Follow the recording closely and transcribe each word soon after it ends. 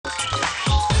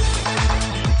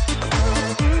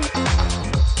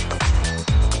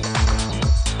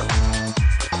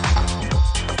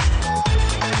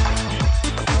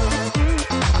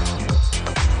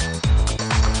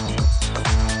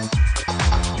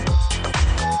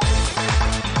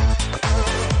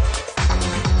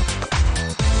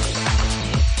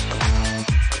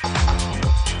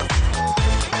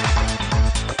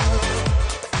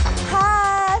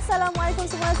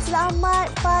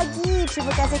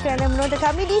kasih kerana menonton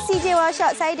kami di CJ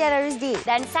Workshop. Saya Diana Rusdi.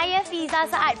 Dan saya Fiza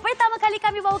saat. Pertama kali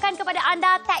kami bawakan kepada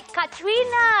anda Tagg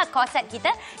Katrina Corset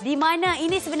kita, di mana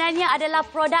ini sebenarnya adalah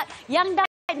produk yang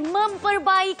dapat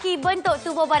memperbaiki bentuk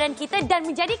tubuh badan kita dan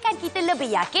menjadikan kita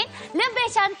lebih yakin, lebih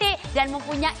cantik dan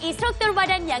mempunyai struktur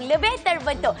badan yang lebih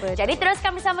terbentuk. Jadi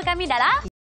teruskan bersama kami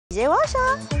dalam CJ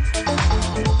Workshop.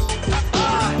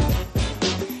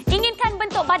 Inginkan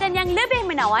bentuk badan yang lebih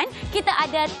menawan, kita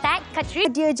ada Tagg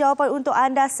Katrina. Dia jawapan untuk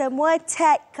anda semua,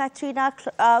 Tagg Katrina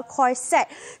Corset.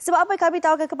 Sebab apa kami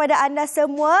tawarkan kepada anda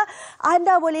semua,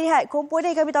 anda boleh lihat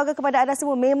komponen yang kami tawarkan kepada anda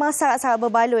semua memang sangat-sangat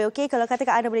berbaloi. Okey, kalau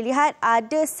katakan anda boleh lihat,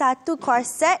 ada satu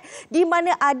corset di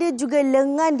mana ada juga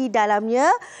lengan di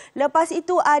dalamnya. Lepas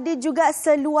itu ada juga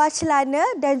seluar celana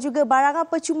dan juga barangan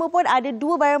percuma pun ada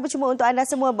dua barangan percuma untuk anda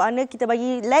semua. Mana kita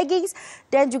bagi leggings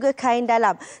dan juga kain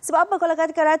dalam. Sebab apa kalau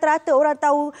katakan rata-rata orang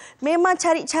tahu memang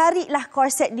cari-carilah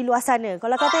korset di luar sana.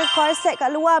 Kalau kata korset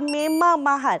kat luar memang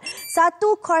mahal.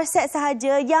 Satu korset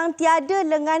sahaja yang tiada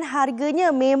lengan harganya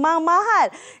memang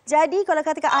mahal. Jadi kalau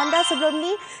katakan anda sebelum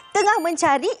ni tengah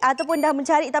mencari ataupun dah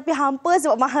mencari tapi hampa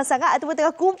sebab mahal sangat ataupun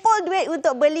tengah kumpul duit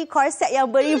untuk beli korset yang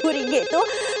beribu ringgit tu,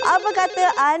 apa kata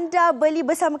anda beli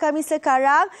bersama kami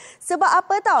sekarang? Sebab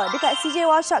apa tahu? Dekat CJ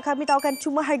Workshop kami tawarkan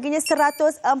cuma harganya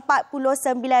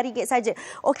RM149 saja.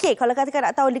 Okey, kalau katakan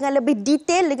nak tahu dengan lebih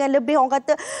detail, dengan lebih orang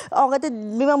kata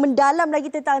memang mendalam lagi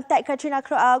tentang Tagg Katrina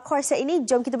Corset ini,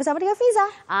 jom kita bersama dengan Fiza.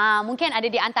 Mungkin ada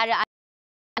di antara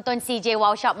penonton CJ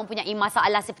Workshop mempunyai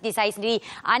masalah seperti saya sendiri.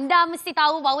 Anda mesti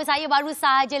tahu bahawa saya baru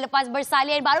sahaja lepas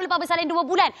bersalin 2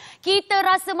 bulan. Kita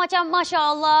rasa macam Masya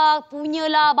Allah,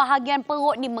 punyalah bahagian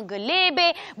perut ni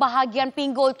menggelebek, bahagian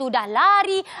pinggul tu dah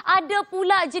lari. Ada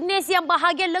pula jenis yang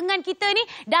bahagian lengan kita ni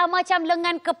dah macam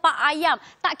lengan kepak ayam.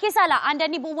 Tak kisahlah anda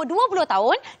ni berumur 20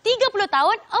 tahun, 30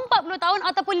 tahun, 40 tahun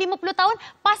ataupun 50 tahun,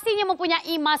 pastinya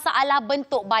mempunyai masalah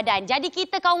bentuk badan. Jadi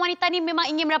kita kaum wanita ni memang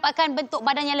ingin mendapatkan bentuk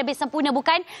badan yang lebih sempurna,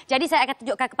 bukan? Jadi saya akan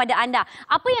tunjukkan kepada anda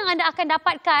apa yang anda akan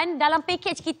dapatkan dalam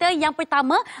package kita. Yang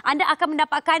pertama, anda akan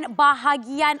mendapatkan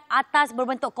bahagian atas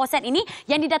berbentuk korset ini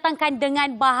yang didatangkan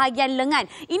dengan bahagian lengan.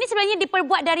 Ini sebenarnya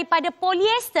diperbuat daripada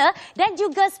polyester dan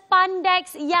juga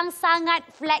spandex yang sangat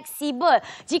fleksibel.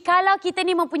 Jikalau kita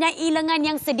ni mempunyai lengan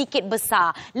yang sedikit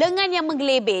besar, lengan yang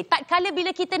menggelebek, tak kala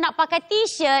bila kita nak pakai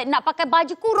t-shirt, nak pakai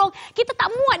baju kurung, kita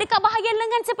tak muat dekat bahagian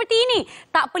lengan seperti ini.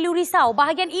 Tak perlu risau,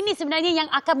 bahagian ini sebenarnya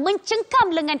yang akan mencengkam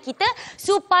lengan kita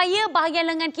supaya bahagian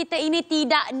lengan kita ini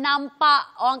tidak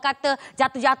nampak orang kata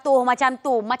jatuh-jatuh macam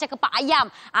tu, macam kepak ayam.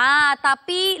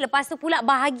 Tapi lepas tu pula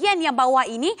bahagian yang bawah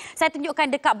ini saya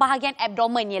tunjukkan dekat bahagian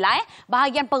abdomen lah,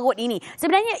 bahagian perut ini.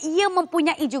 Sebenarnya ia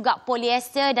mempunyai juga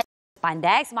polyester dan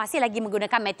spandex, masih lagi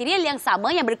menggunakan material yang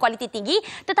sama yang berkualiti tinggi,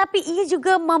 tetapi ia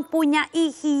juga mempunyai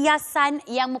hiasan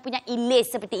yang mempunyai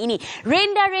lace seperti ini.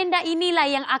 Renda-renda inilah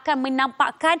yang akan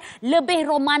menampakkan lebih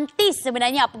romantis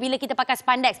sebenarnya apabila kita pakai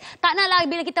spandex. Tak naklah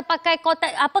bila kita pakai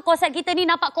korset kita ni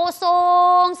nampak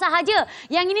kosong sahaja.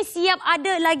 Yang ini siap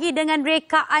ada lagi dengan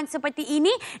rekaan seperti ini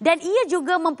dan ia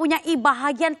juga mempunyai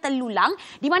bahagian telulang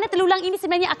di mana telulang ini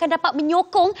sebenarnya akan dapat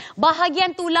menyokong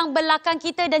bahagian tulang belakang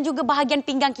kita dan juga bahagian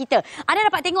pinggang kita.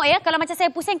 Anda dapat tengok ya, kalau macam saya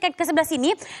pusingkan ke sebelah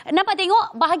sini, nampak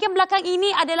tengok bahagian belakang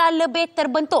ini adalah lebih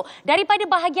terbentuk daripada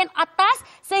bahagian atas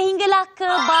sehinggalah ke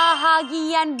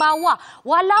bahagian bawah.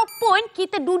 Walaupun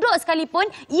kita duduk sekalipun,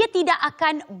 ia tidak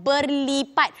akan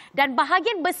berlipat. Dan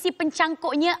bahagian besi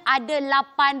pencangkuknya ada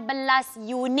 18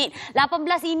 unit. 18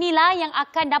 inilah yang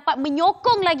akan dapat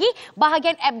menyokong lagi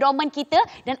bahagian abdomen kita.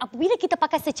 Dan apabila kita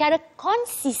pakai secara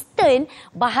konsisten,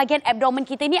 bahagian abdomen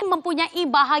kita ini mempunyai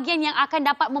bahagian yang akan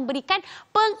dapat memberi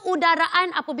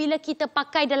pengudaraan apabila kita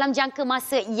pakai dalam jangka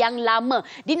masa yang lama.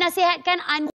 Dinasihatkan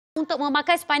anda untuk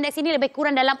memakai spandex ini lebih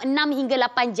kurang dalam 6 hingga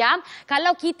 8 jam.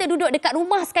 Kalau kita duduk dekat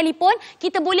rumah sekalipun,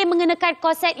 kita boleh mengenakan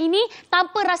korset ini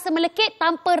tanpa rasa melekit,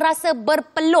 tanpa rasa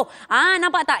berpeluh.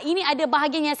 Nampak tak? Ini ada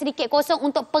bahagian yang sedikit kosong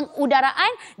untuk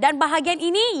pengudaraan dan bahagian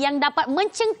ini yang dapat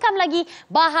mencengkam lagi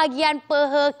bahagian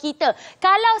peha kita.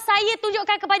 Kalau saya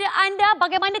tunjukkan kepada anda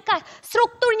bagaimanakah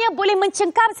strukturnya boleh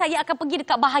mencengkam, saya akan pergi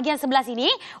dekat bahagian sebelah sini.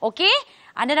 Okey?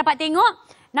 Anda dapat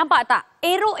tengok? Nampak tak?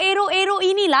 Arrow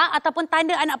inilah ataupun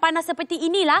tanda anak panah seperti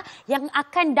inilah yang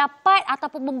akan dapat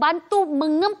ataupun membantu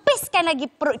mengempiskan lagi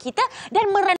perut kita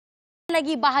dan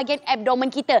lagi bahagian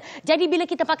abdomen kita. Jadi bila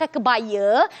kita pakai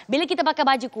kebaya, bila kita pakai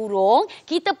baju kurung,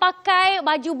 kita pakai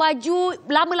baju-baju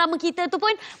lama-lama kita tu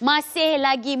pun masih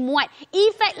lagi muat.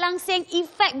 Efek langsing,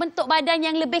 efek bentuk badan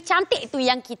yang lebih cantik tu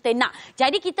yang kita nak.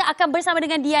 Jadi kita akan bersama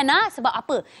dengan Diana sebab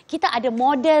apa? Kita ada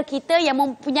model kita yang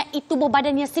mempunyai tubuh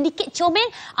badan yang sedikit comel.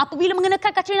 Apabila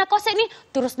mengenakan Katrina Corset ni,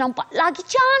 terus nampak lagi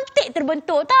cantik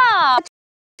terbentuk tak?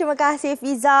 Terima kasih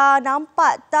Fiza.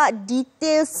 Nampak tak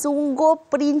detail sungguh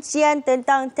perincian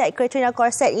tentang Tagg Katrina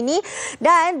Corset ini.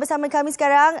 Dan bersama kami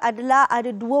sekarang adalah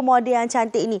ada dua model yang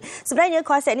cantik ini. Sebenarnya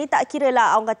corset ni tak kira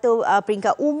lah orang kata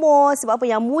peringkat umur, sebab apa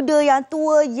yang muda, yang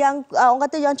tua, yang orang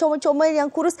kata yang comel-comel,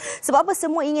 yang kurus. Sebab apa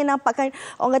semua ingin nampakkan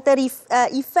orang kata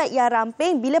efek yang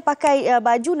ramping bila pakai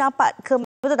baju nampak kemas.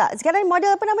 Betul tak? Sekarang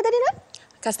model apa nama tadi nak?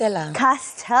 Castella.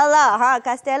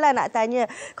 Castella nak tanya.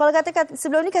 Kalau katakan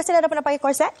sebelum ni Castella dah pernah pakai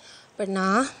corset?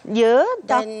 Pernah. Ya.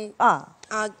 Dan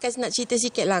Kas nak cerita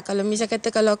sikit lah. Kalau misal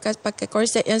kata kalau Kas pakai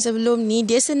corset yang sebelum ni,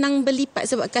 dia senang berlipat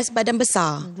sebab Kas badan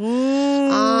besar.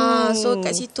 So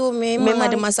kat situ memang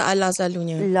ada masalah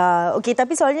selalunya. Lah. Okey,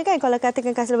 tapi soalnya kan kalau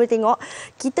katakan Kas boleh tengok,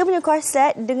 kita punya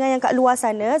corset dengan yang kat luar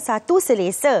sana, satu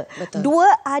selesa. Betul. Dua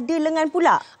ada lengan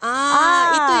pula.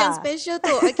 Itu yang special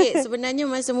tu. Okey, sebenarnya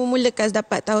masa mula Kas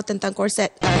dapat tahu tentang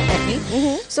corset Tagg ni.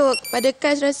 So pada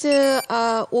Kas rasa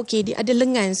okey, dia ada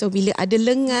lengan. So bila ada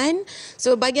lengan,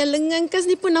 so bahagian lengan Kas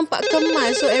ni pun nampak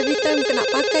kemas. So every time kita nak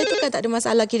pakai tu kan tak ada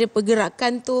masalah. Kira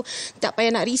pergerakan tu tak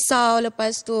payah nak risau.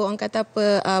 Lepas tu orang kata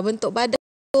apa, bentuk badan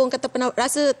tu orang kata pernah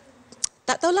rasa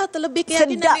tak tahulah terlebih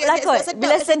keyakinan. Sedap lah kot.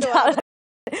 Bila sedap.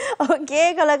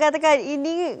 Okey, kalau katakan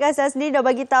ini Kasa sendiri dah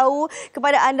bagi tahu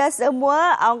kepada anda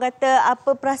semua, orang kata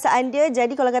apa perasaan dia.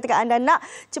 Jadi kalau katakan anda nak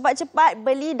cepat-cepat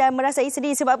beli dan merasai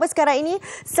sendiri. Sebab apa sekarang ini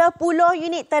 10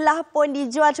 unit telah pun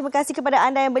dijual. Terima kasih kepada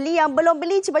anda yang beli. Yang belum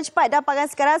beli cepat-cepat dapatkan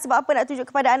sekarang. Sebab apa nak tunjuk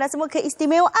kepada anda semua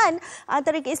keistimewaan.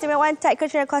 Antara keistimewaan Tagg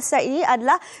Katrina Corset ini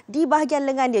adalah di bahagian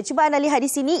lengan dia. Cuba anda lihat di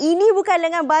sini. Ini bukan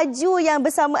lengan baju yang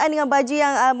bersamaan dengan baju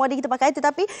yang model kita pakai.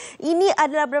 Tetapi ini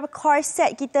adalah beberapa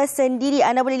corset kita sendiri.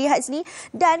 Anda boleh lihat sini.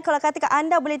 Dan kalau katakan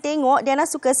anda boleh tengok, Diana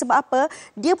suka sebab apa?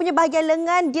 Dia punya bahagian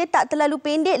lengan dia tak terlalu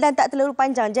pendek dan tak terlalu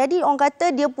panjang. Jadi orang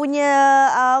kata dia punya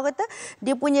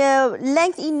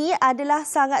length ini adalah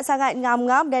sangat-sangat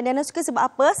ngam-ngam. Dan Diana suka sebab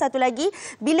apa? Satu lagi,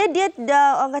 bila dia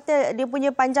orang kata dia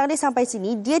punya panjang dia sampai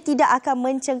sini, dia tidak akan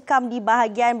mencengkam di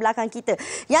bahagian belakang kita.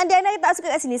 Yang Diana tak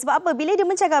suka kat sini sebab apa? Bila dia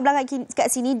mencengkam belakang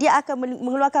kat sini, dia akan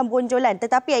mengeluarkan bonjolan.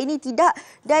 Tetapi yang ini tidak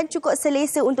dan cukup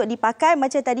selesa untuk dipakai.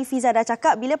 Macam tadi Fiza dah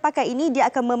cakap, bila pakai ini dia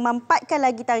akan memampatkan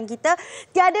lagi tangan kita.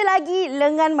 Tiada lagi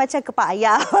lengan macam kepak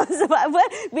ayam. Sebab apa?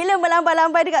 Bila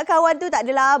melambai-lambai dekat kawan tu tak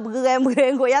adalah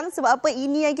bergoyang-goyang. Sebab apa?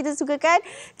 Ini yang kita sukakan.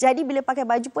 Jadi bila pakai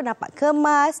baju pun nampak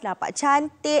kemas, nampak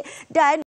cantik dan